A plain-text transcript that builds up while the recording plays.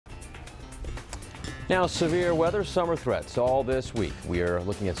Now, severe weather, summer threats all this week. We are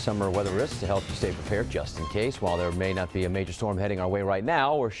looking at summer weather risks to help you stay prepared just in case. While there may not be a major storm heading our way right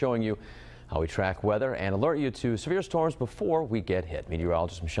now, we're showing you how we track weather and alert you to severe storms before we get hit.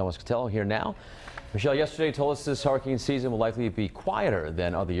 Meteorologist Michelle Muscatello here now. Michelle, yesterday told us this hurricane season will likely be quieter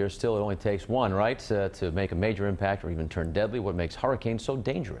than other years. Still, it only takes one, right, to make a major impact or even turn deadly. What makes hurricanes so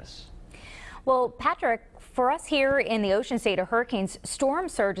dangerous? Well, Patrick, for us here in the ocean state of hurricanes, storm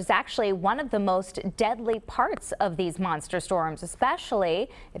surge is actually one of the most deadly parts of these monster storms, especially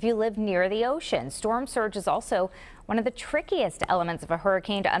if you live near the ocean. Storm surge is also one of the trickiest elements of a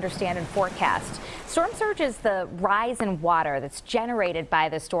hurricane to understand and forecast. Storm surge is the rise in water that's generated by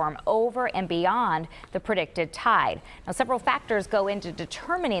the storm over and beyond the predicted tide. Now, several factors go into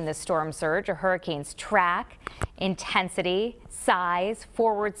determining the storm surge: a hurricane's track, intensity, size,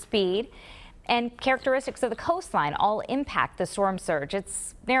 forward speed, and characteristics of the coastline all impact the storm surge.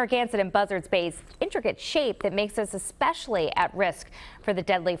 It's Narragansett and Buzzards Bay's intricate shape that makes us especially at risk for the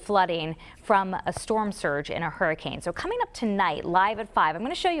deadly flooding from a storm surge in a hurricane. So coming up tonight, live at 5, I'm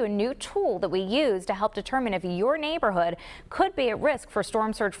going to show you a new tool that we use to help determine if your neighborhood could be at risk for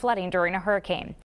storm surge flooding during a hurricane.